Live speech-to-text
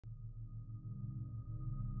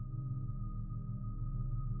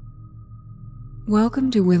Welcome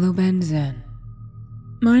to Willow Zen.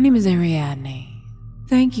 My name is Ariadne.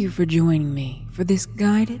 Thank you for joining me for this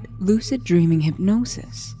guided lucid dreaming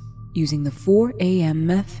hypnosis using the 4 a.m.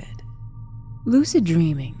 method. Lucid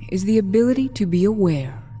dreaming is the ability to be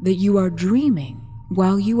aware that you are dreaming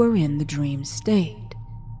while you are in the dream state.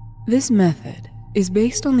 This method is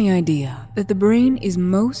based on the idea that the brain is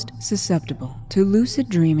most susceptible to lucid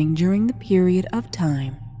dreaming during the period of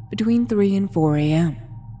time between 3 and 4 a.m.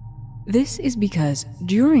 This is because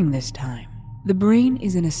during this time, the brain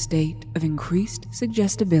is in a state of increased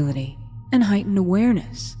suggestibility and heightened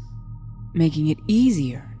awareness, making it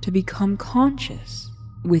easier to become conscious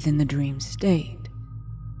within the dream state.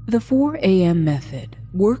 The 4 a.m. method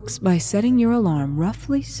works by setting your alarm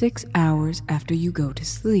roughly 6 hours after you go to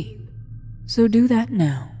sleep, so do that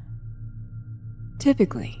now.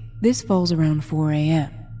 Typically, this falls around 4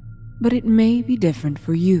 a.m., but it may be different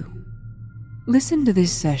for you. Listen to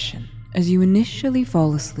this session as you initially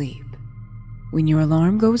fall asleep. When your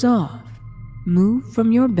alarm goes off, move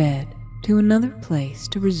from your bed to another place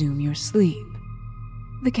to resume your sleep.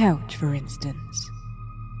 The couch, for instance.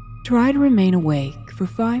 Try to remain awake for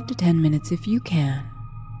 5 to 10 minutes if you can,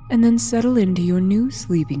 and then settle into your new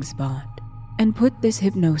sleeping spot and put this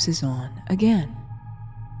hypnosis on again.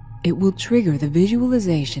 It will trigger the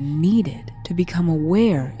visualization needed to become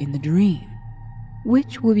aware in the dream,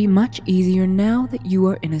 which will be much easier now that you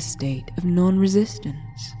are in a state of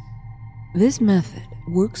non-resistance. This method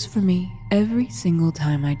works for me every single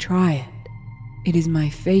time I try it. It is my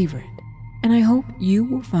favorite, and I hope you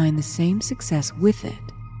will find the same success with it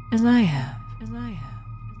as I have.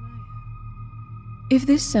 If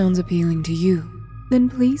this sounds appealing to you,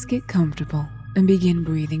 then please get comfortable and begin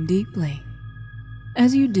breathing deeply.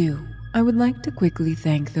 As you do, I would like to quickly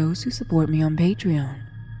thank those who support me on Patreon,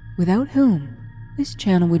 without whom this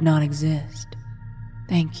channel would not exist.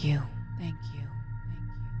 Thank you.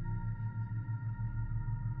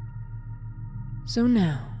 So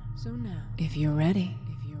now, if you're ready,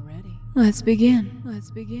 let's begin.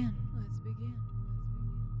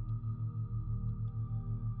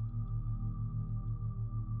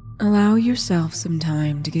 Allow yourself some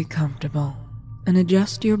time to get comfortable and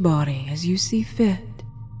adjust your body as you see fit.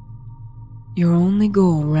 Your only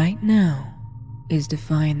goal right now is to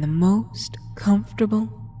find the most comfortable,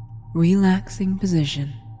 relaxing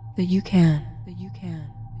position that you can.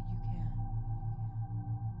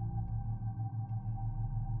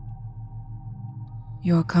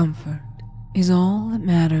 Your comfort is all that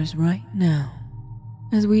matters right now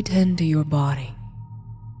as we tend to your body.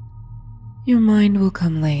 Your mind will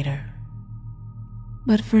come later,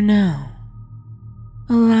 but for now,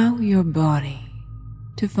 allow your body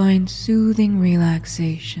to find soothing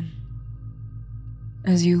relaxation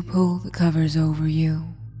as you pull the covers over you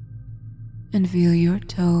and feel your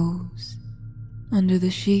toes under the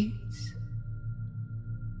sheets.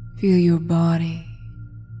 Feel your body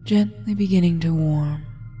gently beginning to warm.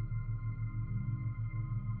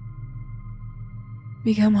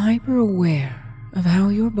 Become hyper aware of how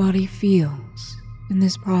your body feels in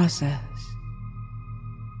this process.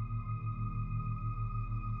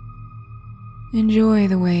 Enjoy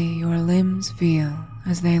the way your limbs feel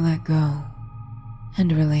as they let go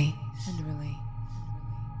and release.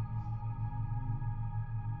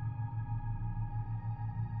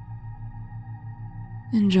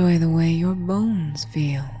 Enjoy the way your bones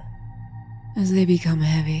feel as they become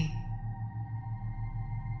heavy,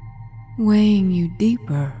 weighing you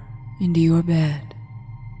deeper into your bed.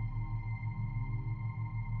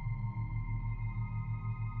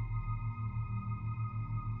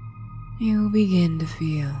 You begin to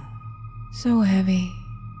feel so heavy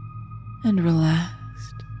and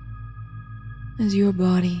relaxed as your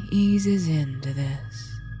body eases into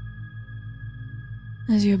this.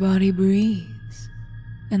 As your body breathes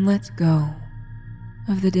and lets go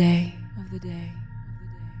of the day.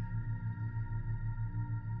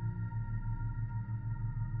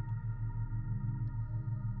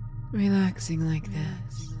 Relaxing like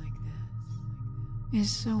this is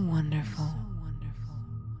so wonderful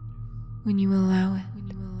when you allow it.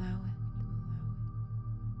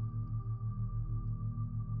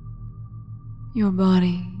 Your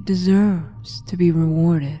body deserves to be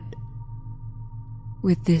rewarded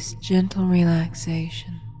with this gentle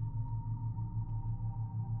relaxation.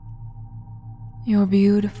 Your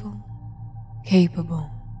beautiful, capable,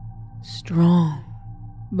 strong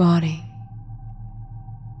body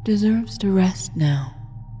deserves to rest now.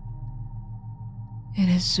 It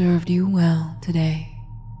has served you well today,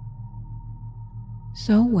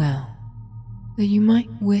 so well that you might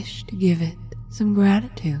wish to give it some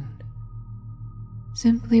gratitude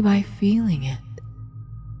simply by feeling it.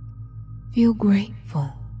 Feel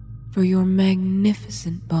grateful for your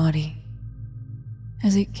magnificent body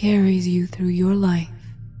as it carries you through your life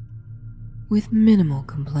with minimal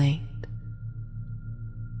complaint.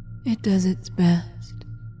 It does its best,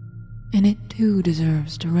 and it too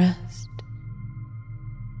deserves to rest.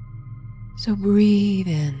 So breathe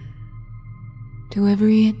in to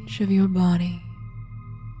every inch of your body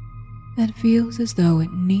that feels as though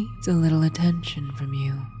it needs a little attention from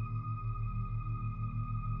you.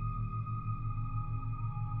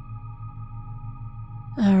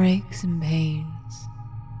 Our aches and pains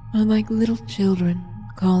are like little children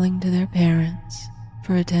calling to their parents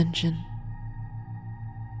for attention.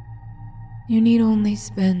 You need only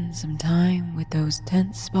spend some time with those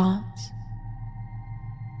tense spots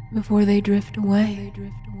before they drift away.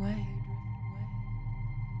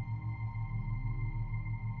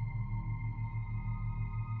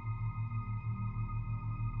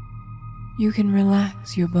 You can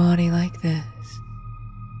relax your body like this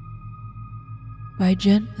by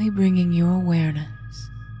gently bringing your awareness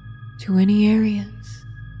to any areas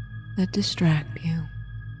that distract you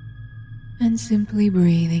and simply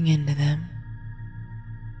breathing into them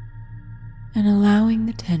and allowing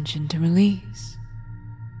the tension to release,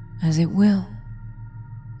 as it will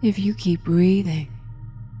if you keep breathing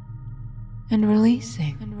and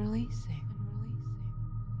releasing.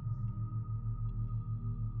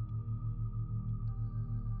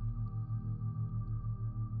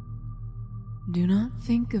 Do not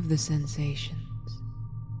think of the sensations.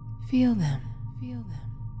 Feel them.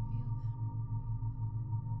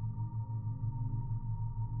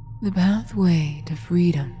 The pathway to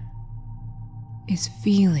freedom is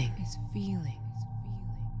feeling.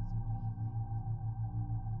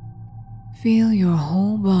 Feel your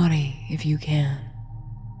whole body if you can.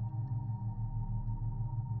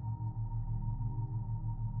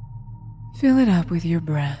 Fill it up with your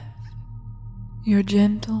breath, your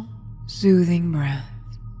gentle, soothing breath.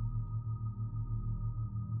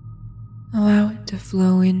 Allow it to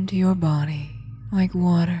flow into your body like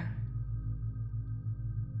water.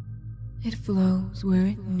 It flows where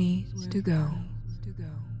it needs to go.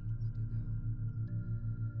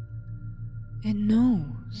 It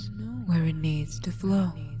knows where it needs to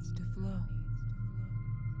flow.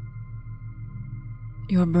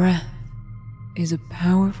 Your breath is a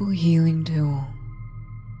powerful healing tool.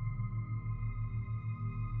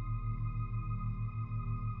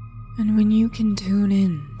 And when you can tune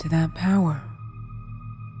in to that power,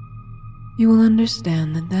 you will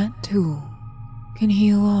understand that that tool can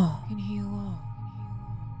heal all.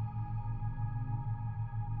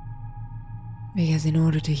 Because in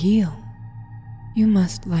order to heal, you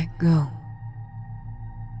must let go.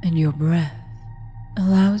 And your breath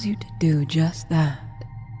allows you to do just that.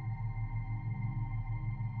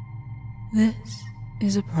 This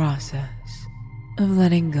is a process of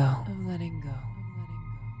letting go.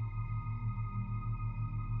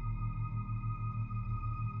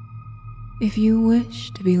 If you wish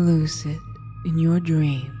to be lucid in your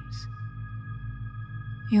dreams,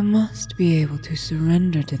 you must be able to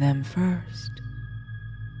surrender to them first.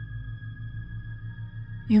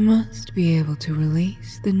 You must be able to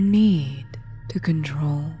release the need to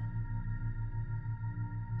control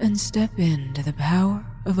and step into the power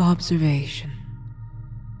of observation.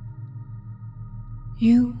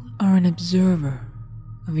 You are an observer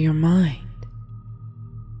of your mind,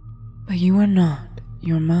 but you are not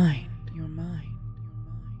your mind.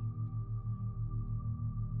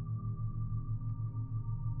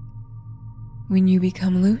 When you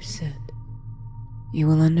become lucid, you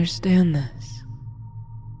will understand this.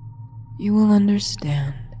 You will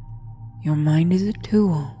understand your mind is a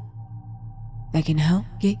tool that can help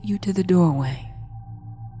get you to the doorway,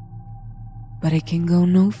 but it can go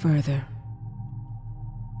no further.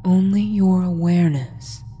 Only your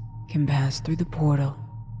awareness can pass through the portal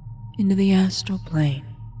into the astral plane.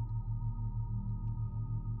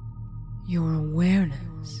 Your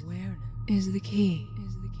awareness is the key.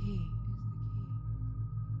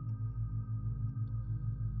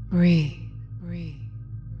 Breathe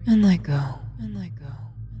and let go.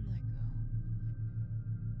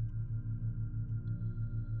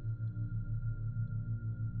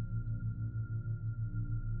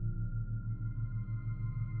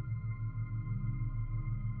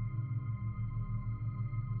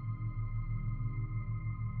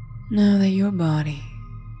 Now that your body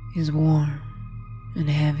is warm and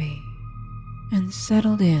heavy and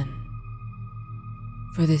settled in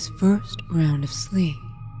for this first round of sleep,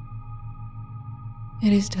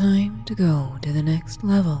 it is time to go to the next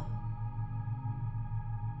level.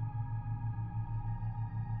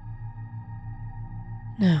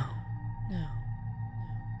 Now,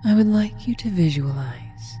 I would like you to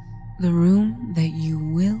visualize the room that you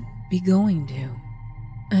will be going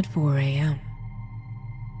to at 4 a.m.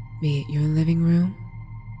 Be it your living room,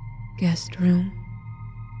 guest room,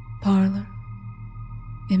 parlor,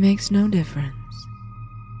 it makes no difference.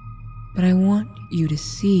 But I want you to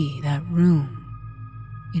see that room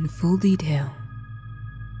in full detail,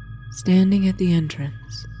 standing at the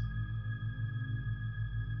entrance.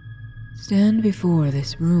 Stand before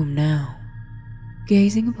this room now,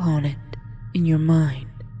 gazing upon it in your mind.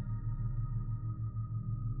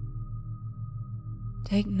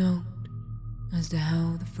 Take note as to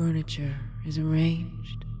how the furniture is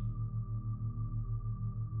arranged,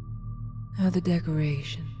 how the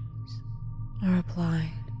decorations are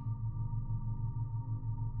applied,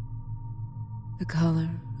 the color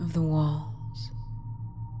of the walls,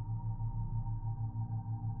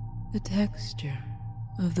 the texture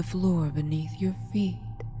of the floor beneath your feet.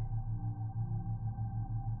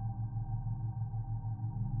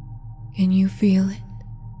 Can you feel it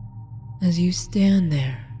as you stand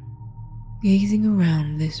there, gazing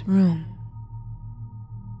around this room?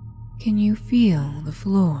 Can you feel the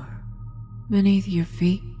floor beneath your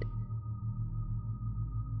feet?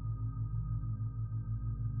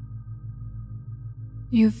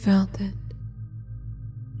 You've felt it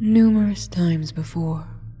numerous times before.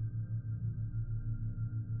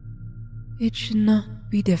 It should not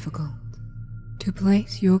be difficult to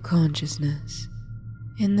place your consciousness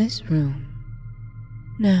in this room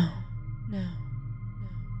now.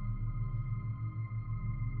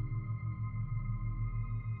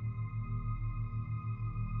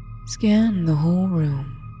 Scan the whole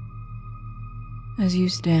room as you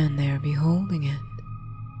stand there beholding it.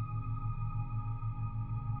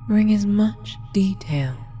 Bring as much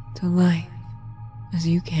detail to life as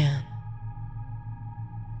you can.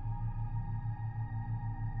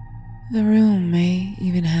 The room may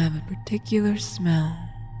even have a particular smell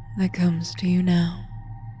that comes to you now.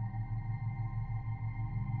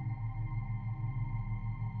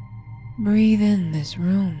 Breathe in this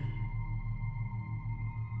room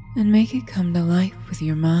and make it come to life with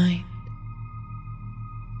your mind.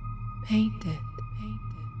 Paint it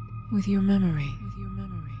with your memory.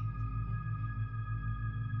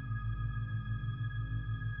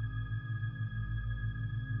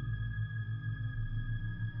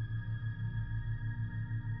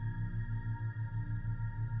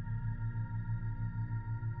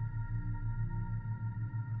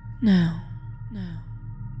 Now,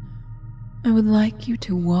 I would like you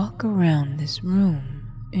to walk around this room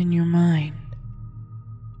in your mind.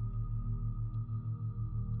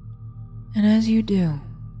 And as you do,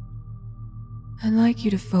 I'd like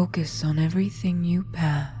you to focus on everything you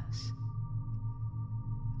pass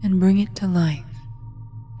and bring it to life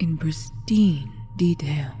in pristine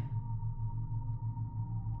detail.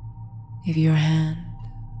 If your hand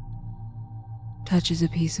touches a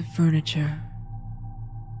piece of furniture,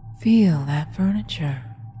 feel that furniture.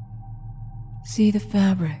 See the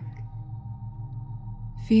fabric.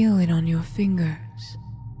 Feel it on your fingers.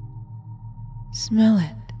 Smell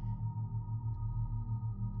it.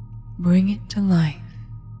 Bring it to life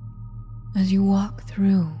as you walk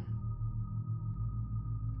through.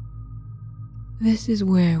 This is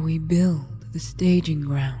where we build the staging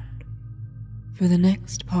ground for the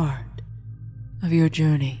next part of your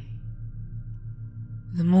journey.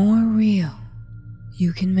 The more real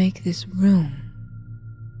you can make this room,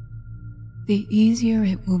 the easier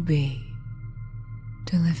it will be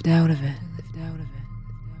to lift out of it.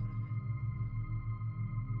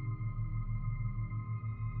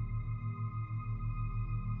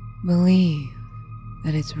 Believe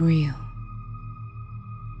that it's real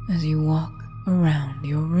as you walk around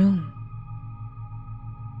your room.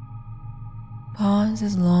 Pause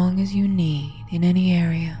as long as you need in any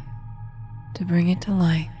area to bring it to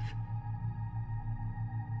life,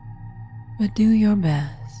 but do your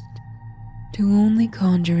best to only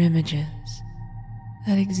conjure images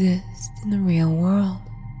that exist in the real world.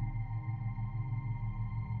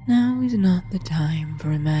 Now is not the time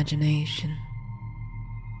for imagination.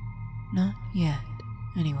 Not yet,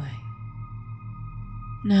 anyway.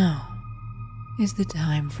 Now is the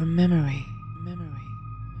time for memory.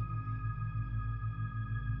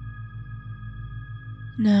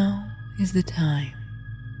 Now is the time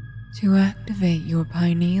to activate your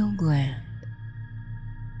pineal gland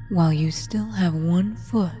while you still have one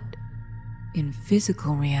foot in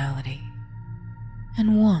physical reality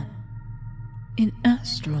and one in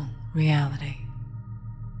astral reality.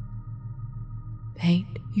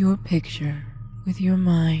 Paint your picture with your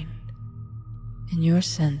mind and your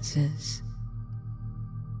senses,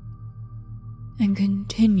 and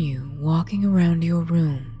continue walking around your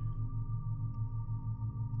room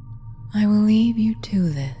I will leave you to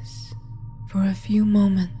this for a few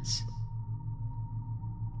moments.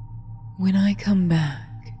 When I come back,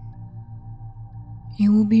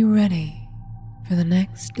 you will be ready for the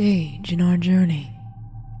next stage in our journey.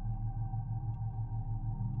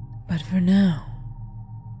 But for now,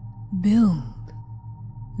 build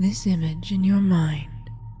this image in your mind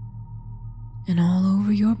and all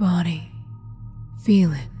over your body.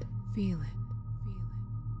 Feel it, feel it.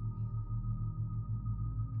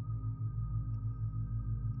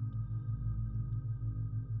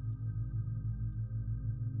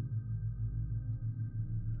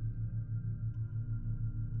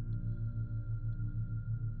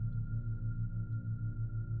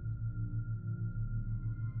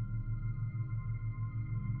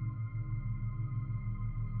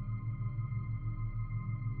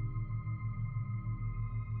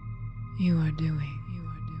 You are doing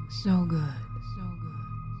so good.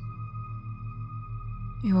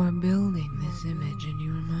 You are building this image in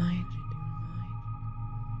your mind,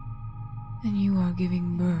 and you are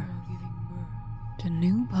giving birth to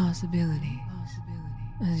new possibilities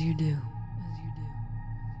as you do.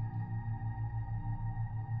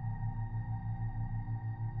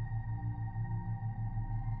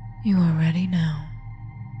 You are ready now.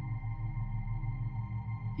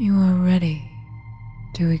 You are ready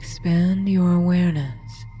to expand your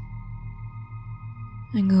awareness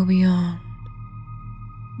and go beyond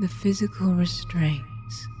the physical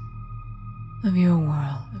restraints of your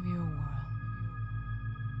world.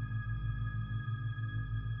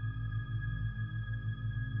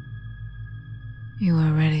 You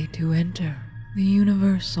are ready to enter the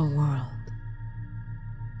universal world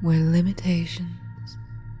where limitations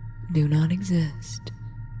do not exist,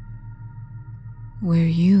 where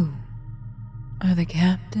you are the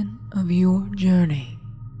captain of your journey,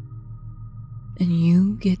 and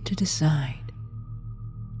you get to decide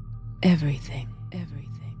everything.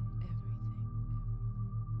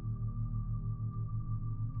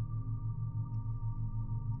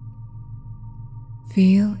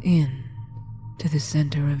 Feel in to the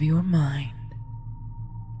center of your mind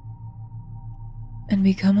and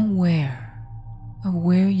become aware of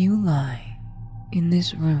where you lie in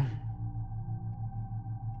this room.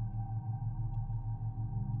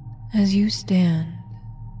 As you stand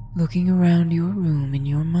looking around your room in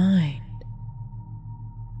your mind,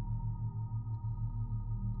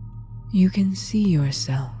 you can see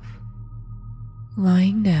yourself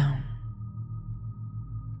lying down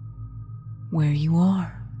where you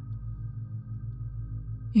are.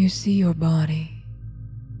 You see your body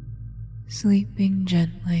sleeping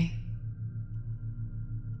gently,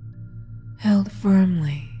 held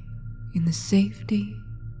firmly in the safety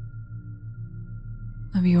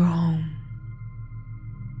of your home.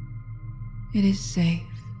 It is safe.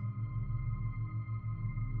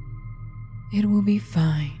 It will be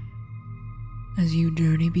fine as you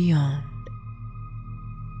journey beyond,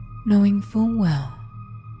 knowing full well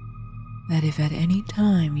that if at any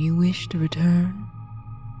time you wish to return,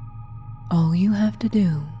 all you have to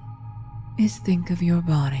do is think of your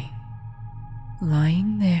body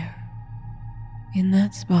lying there in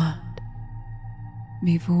that spot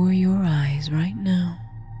before your eyes right now.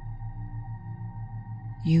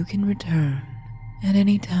 You can return at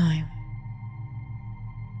any time.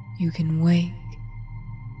 You can wake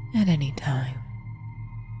at any time.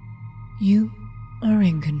 You are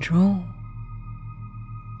in control.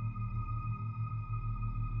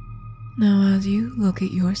 Now, as you look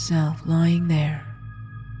at yourself lying there,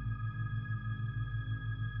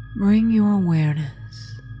 bring your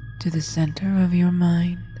awareness to the center of your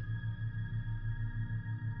mind,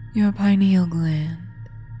 your pineal gland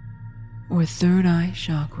or third eye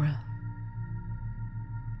chakra.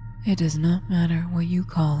 It does not matter what you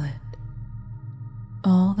call it.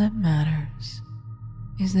 All that matters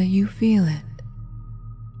is that you feel it.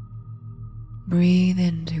 Breathe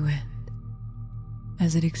into it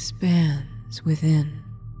as it expands within.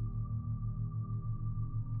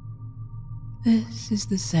 This is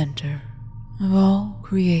the center of all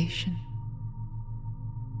creation.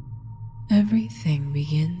 Everything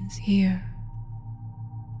begins here.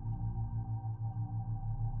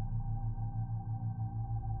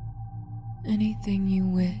 Anything you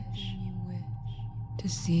wish to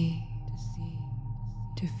see,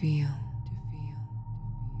 to feel,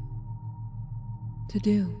 to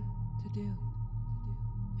do,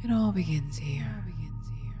 it all begins here.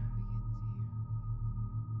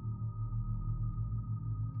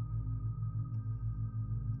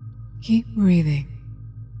 Keep breathing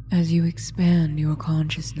as you expand your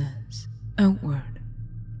consciousness outward.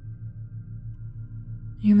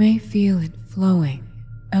 You may feel it flowing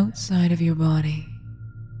outside of your body,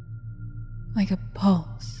 like a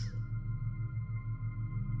pulse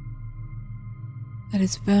that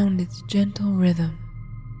has found its gentle rhythm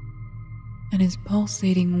and is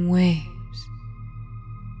pulsating waves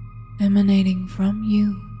emanating from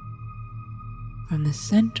you, from the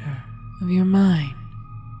center of your mind.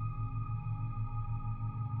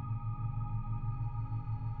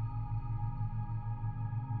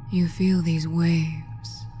 You feel these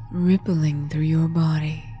waves rippling through your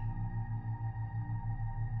body,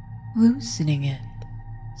 loosening it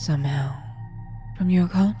somehow from your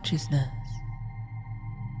consciousness.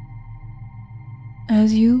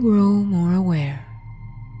 As you grow more aware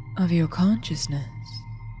of your consciousness,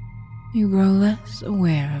 you grow less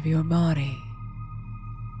aware of your body.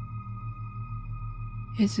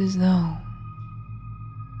 It's as though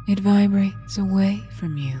it vibrates away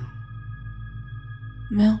from you,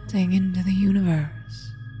 melting into the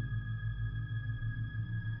universe,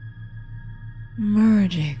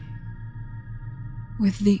 merging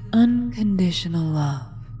with the unconditional love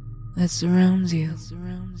that surrounds you.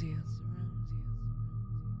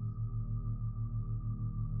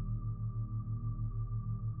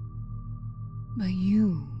 But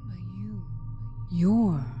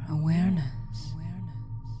your awareness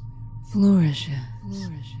flourishes.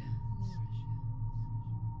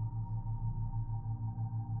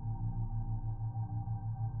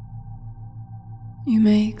 You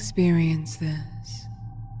may experience this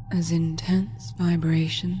as intense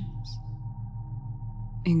vibrations,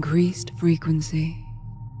 increased frequency,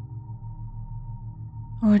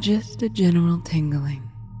 or just a general tingling.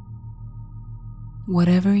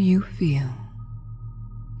 Whatever you feel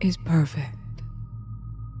is perfect.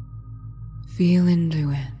 Feel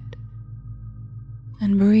into it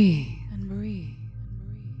and breathe.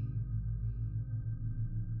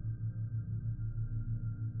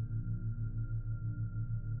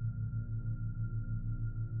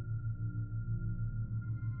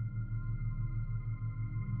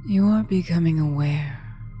 You are becoming aware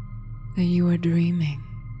that you are dreaming,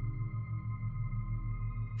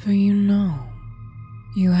 for you know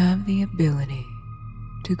you have the ability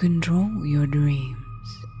to control your dreams.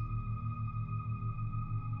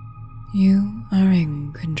 You are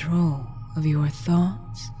in control of your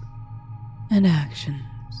thoughts and actions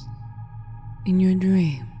in your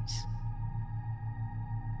dreams.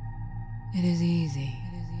 It is easy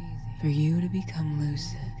for you to become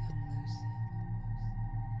lucid.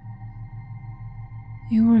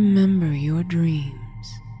 You remember your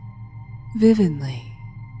dreams vividly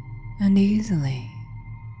and easily.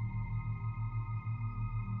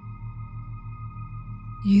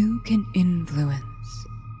 You can influence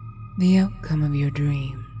the outcome of your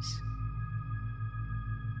dreams.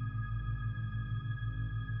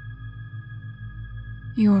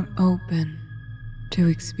 You are open to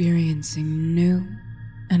experiencing new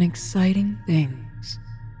and exciting things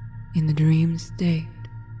in the dream state.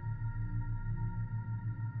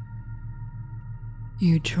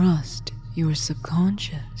 You trust your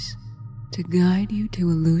subconscious to guide you to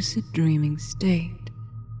a lucid dreaming state.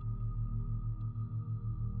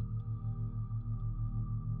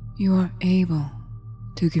 You are able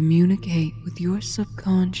to communicate with your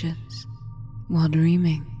subconscious while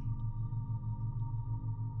dreaming.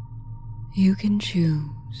 You can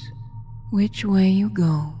choose which way you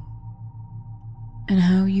go and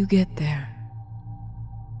how you get there.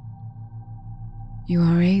 You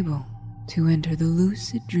are able to enter the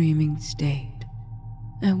lucid dreaming state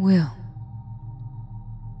at will.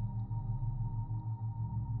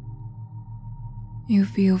 You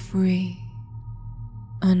feel free,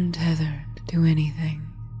 untethered to anything,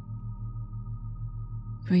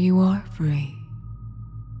 for you are free.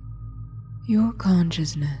 Your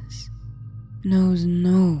consciousness knows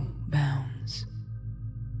no bounds.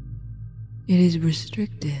 It is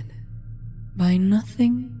restricted by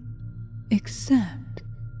nothing except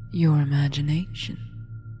your imagination.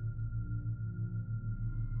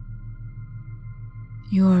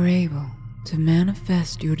 You are able to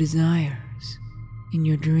manifest your desires in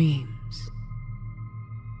your dreams.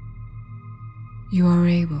 You are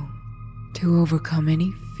able to overcome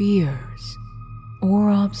any fears or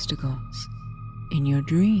obstacles in your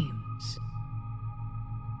dreams.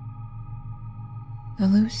 The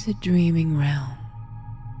lucid dreaming realm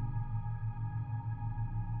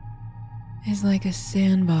is like a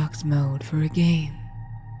sandbox mode for a game.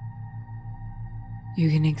 You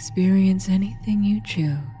can experience anything you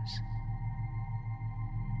choose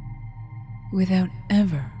without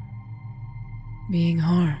ever being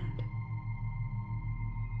harmed.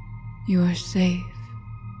 You are safe,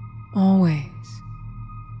 always.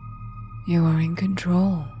 You are in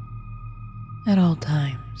control at all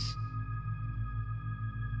times.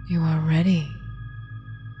 You are ready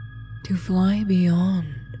to fly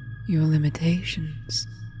beyond your limitations,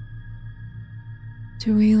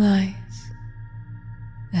 to realize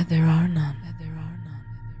that there are none.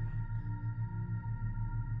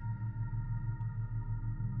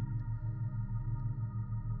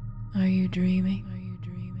 Are you dreaming?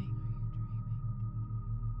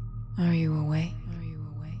 Are you awake?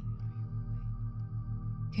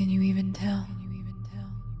 Can you even tell?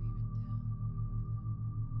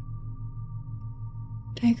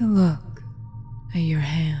 Take a look at your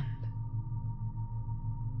hand.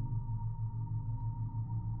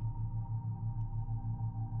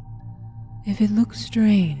 If it looks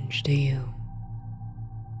strange to you,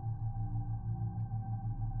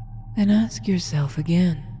 then ask yourself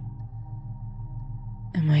again,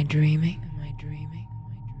 am I dreaming?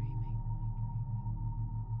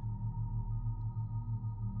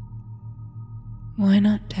 Why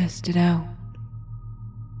not test it out?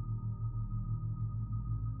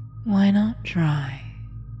 Why not try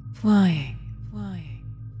flying?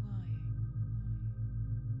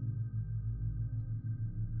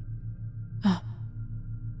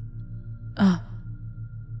 Up.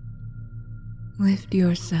 Lift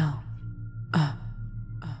yourself up.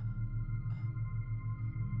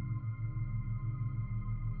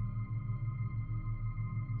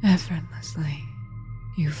 Effortlessly,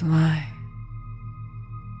 you fly.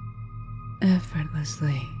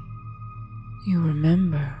 Effortlessly, you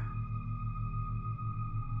remember.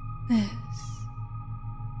 This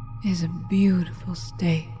is a beautiful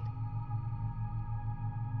state,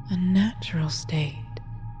 a natural state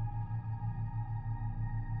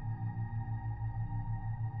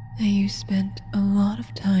that you spent a lot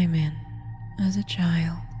of time in as a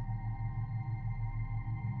child.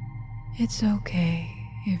 It's okay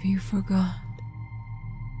if you forgot.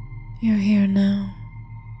 You're here now.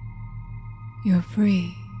 You're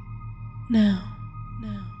free now.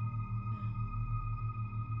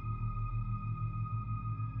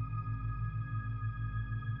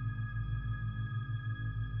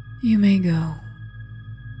 You may go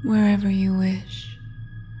wherever you wish.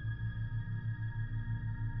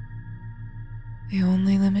 The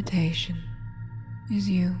only limitation is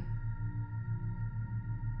you.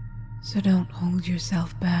 So don't hold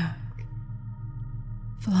yourself back.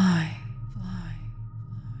 Fly.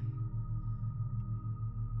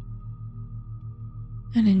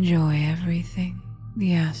 And enjoy everything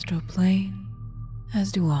the astral plane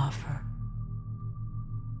has to offer.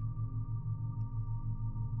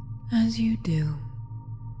 As you do,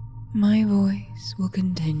 my voice will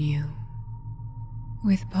continue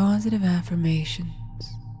with positive affirmations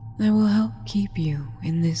that will help keep you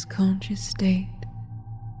in this conscious state.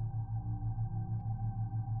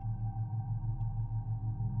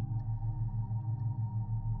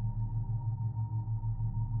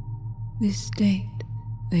 This state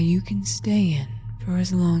that you can stay in for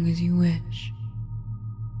as long as you wish.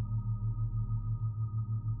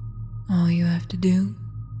 All you have to do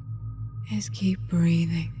is keep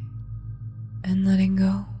breathing and letting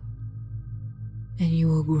go, and you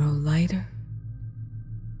will grow lighter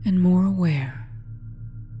and more aware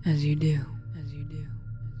as you do.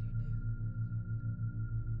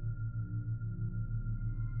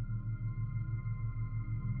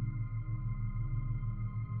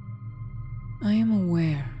 I am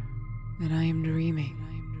aware that I am dreaming.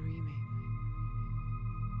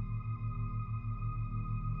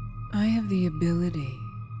 I have the ability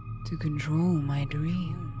to control my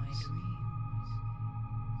dreams.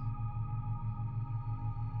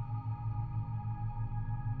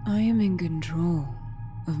 I am in control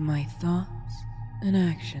of my thoughts and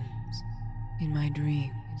actions in my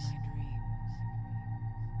dreams.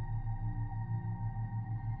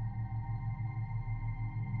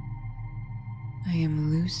 I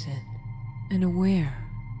am lucid and aware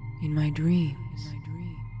in my dreams.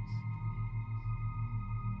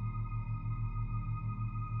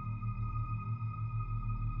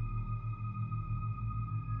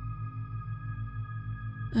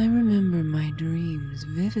 I remember my dreams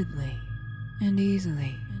vividly and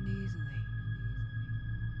easily.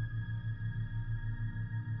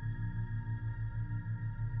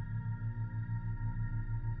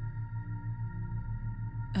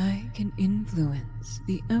 I can influence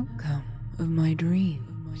the outcome of my dreams.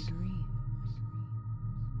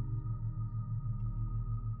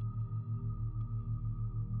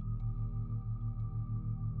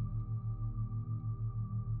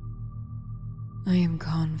 I am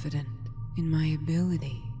confident in my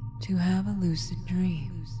ability to have a lucid dream.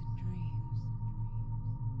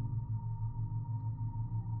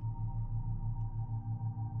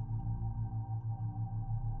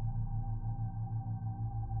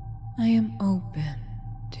 I am open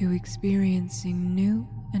to experiencing new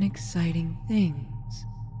and exciting things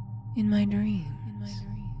in my dreams.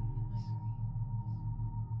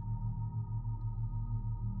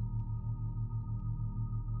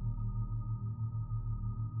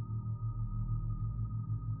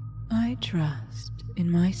 I trust in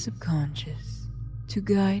my subconscious to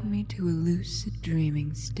guide me to a lucid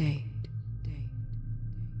dreaming state.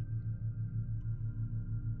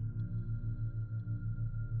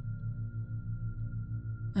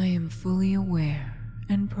 I am fully aware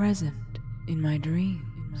and present in my dreams.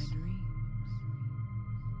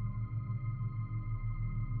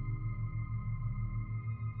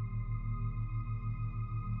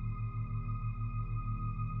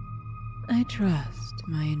 I trust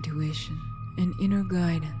my intuition and inner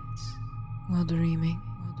guidance while dreaming.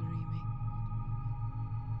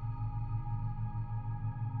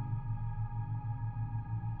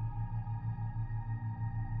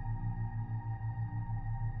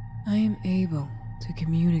 I am able to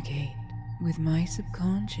communicate with my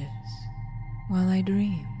subconscious while I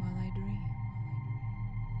dream.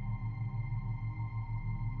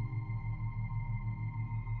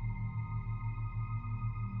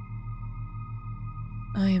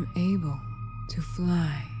 I am able to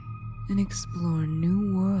fly and explore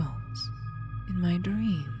new worlds in my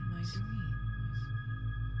dreams.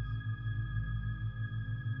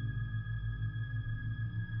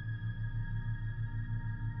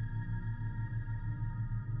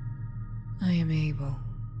 I am able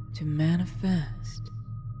to manifest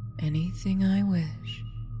anything I wish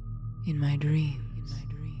in my dreams.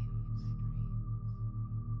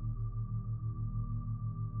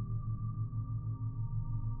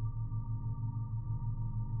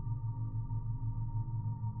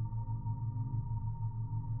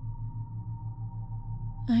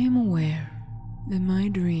 I am aware that my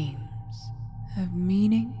dreams have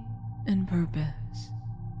meaning and purpose,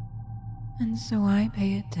 and so I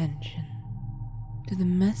pay attention to the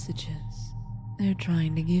messages they're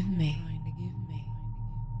trying to give me.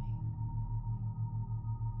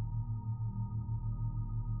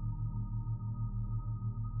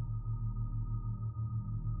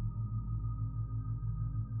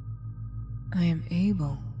 I am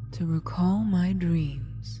able to recall my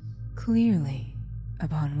dreams clearly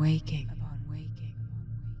upon waking.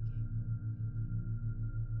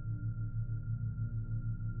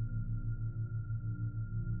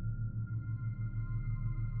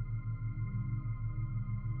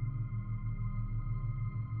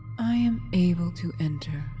 I am able to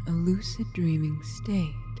enter a lucid dreaming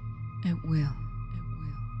state at will.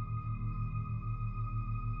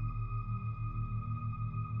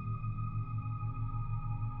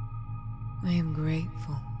 I am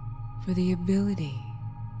grateful for the ability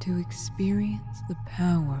to experience the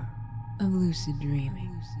power of lucid dreaming.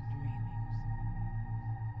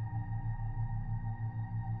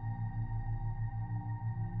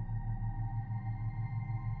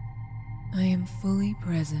 I am fully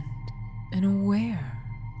present and aware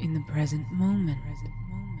in the present moment.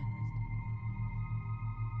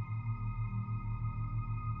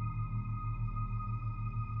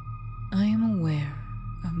 I am aware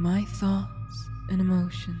of my thoughts and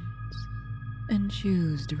emotions and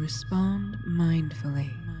choose to respond mindfully.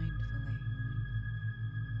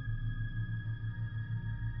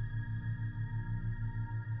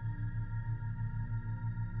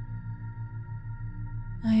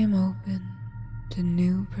 I am open to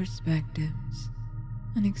new perspectives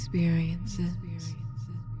and experiences.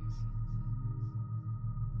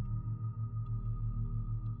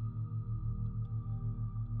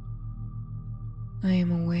 I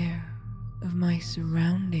am aware of my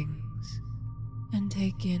surroundings and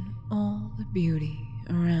take in all the beauty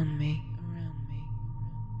around me.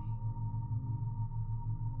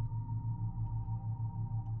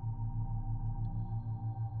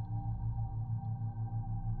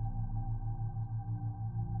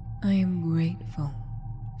 I am grateful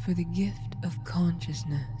for the gift of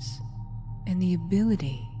consciousness and the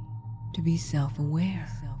ability to be self-aware.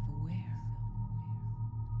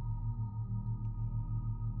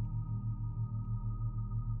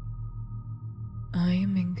 I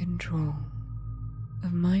am in control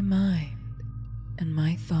of my mind and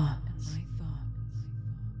my thoughts.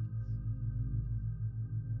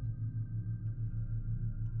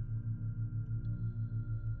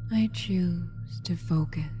 I choose to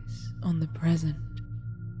focus on the present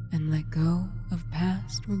and let go of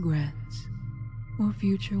past regrets or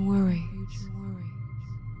future worries.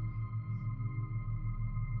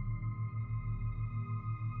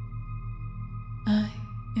 I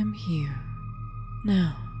am here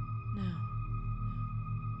now.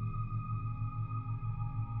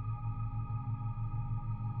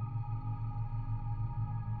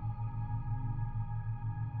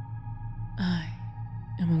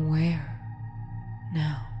 aware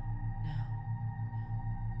now.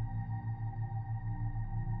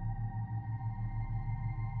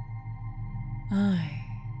 I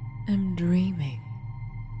am dreaming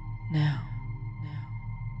now.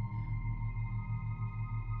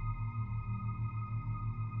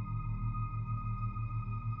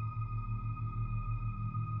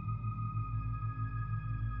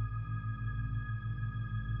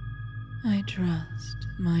 I trust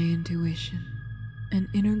my intuition and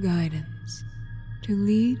inner guidance to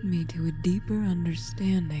lead me to a deeper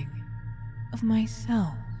understanding of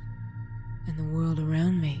myself and the world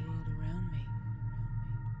around me.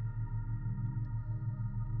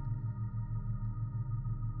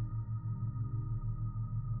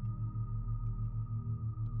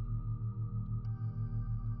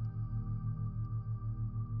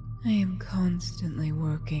 I am constantly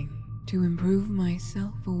working to improve my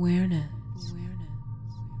self-awareness.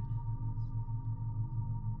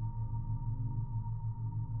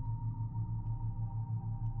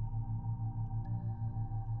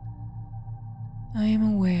 I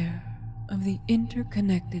am aware of the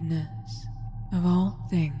interconnectedness of all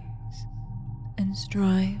things and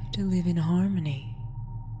strive to live in harmony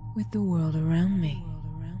with the world around me.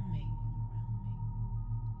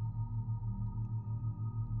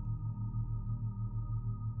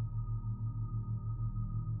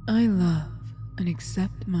 I love and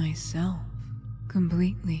accept myself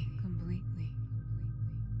completely.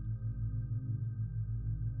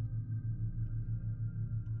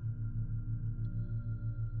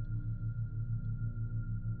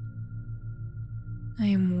 I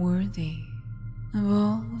am worthy of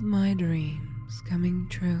all of my dreams coming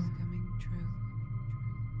true.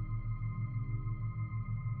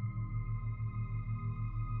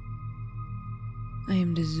 I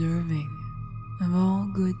am deserving of all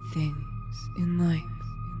good things in life.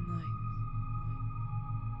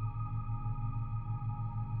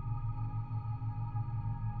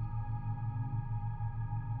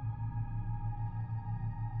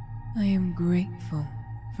 I am grateful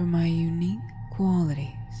for my unique qualities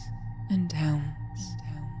and talents.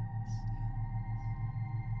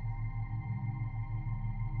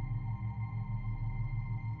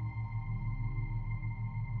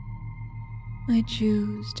 I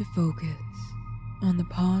choose to focus on the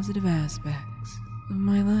positive aspects of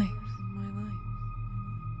my life.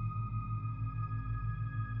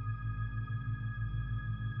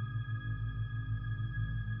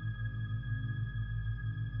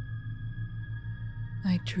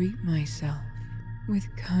 I treat myself with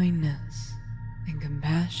kindness and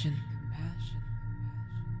compassion.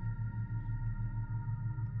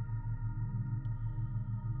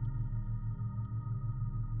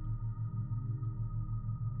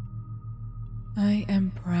 I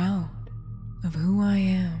am proud of who I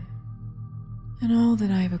am and all that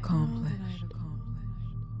I've accomplished.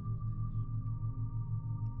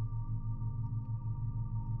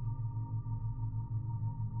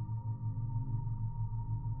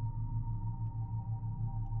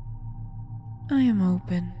 I am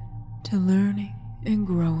open to learning and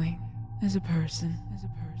growing as a person.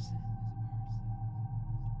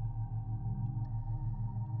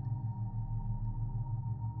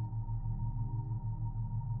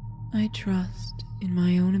 I trust in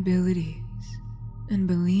my own abilities and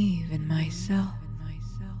believe in myself.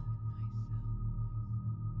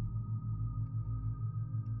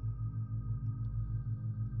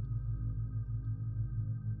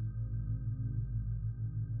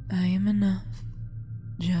 I am enough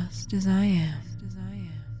just as I am.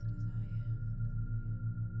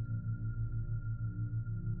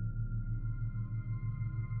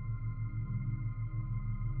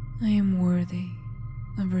 I am worthy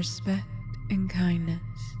of respect and kindness,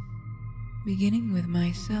 beginning with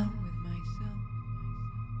myself.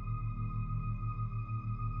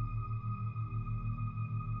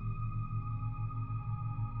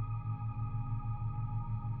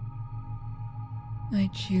 I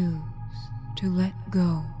choose to let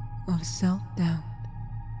go of self-doubt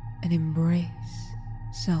and embrace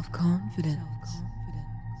self-confidence.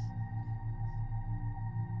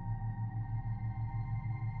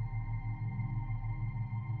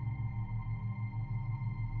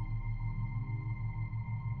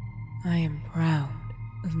 I am proud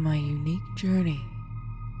of my unique journey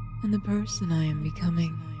and the person I am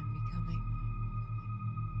becoming.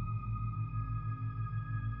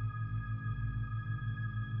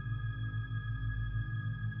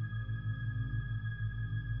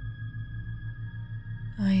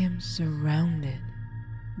 I am surrounded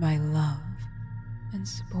by love and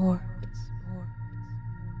support.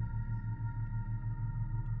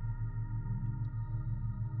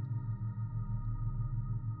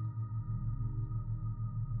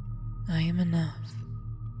 I am enough.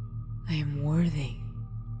 I am worthy.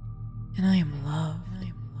 And I am loved.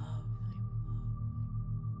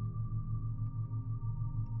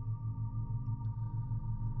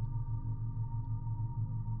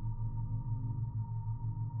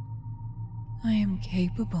 I am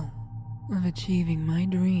capable of achieving my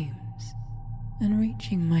dreams and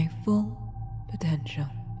reaching my full potential.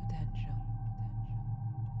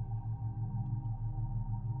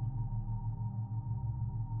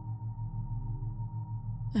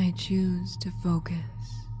 I choose to focus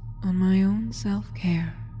on my own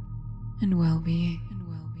self-care and well-being.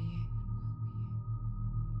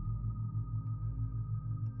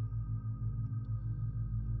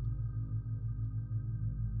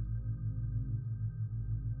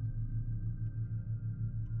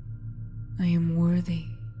 I am worthy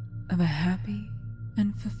of a happy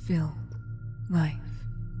and fulfilled life.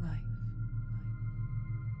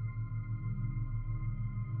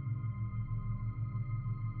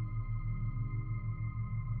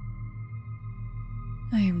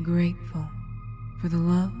 I am grateful for the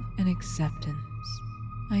love and acceptance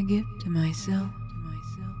I give to myself.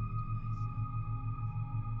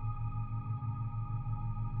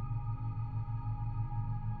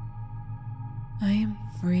 I am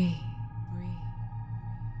free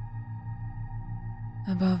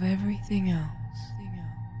above everything else.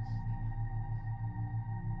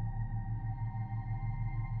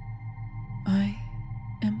 I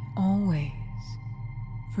am always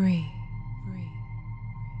free.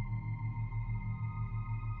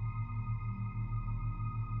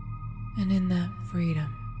 And in that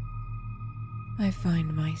freedom, I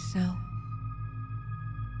find myself,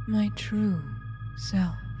 my true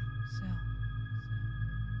self.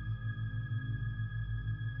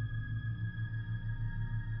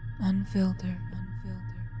 Unfiltered,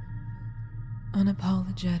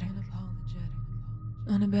 unapologetic,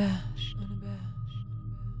 unabashed.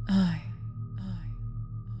 I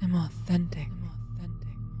am authentic.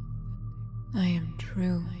 I am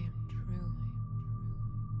true.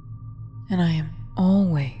 And I am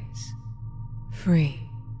always free.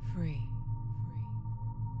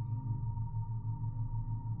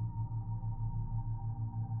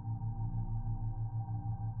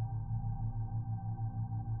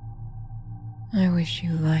 I wish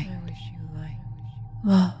you light,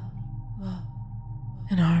 love,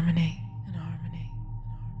 and harmony.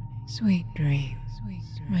 Sweet dreams,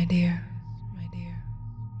 my dear.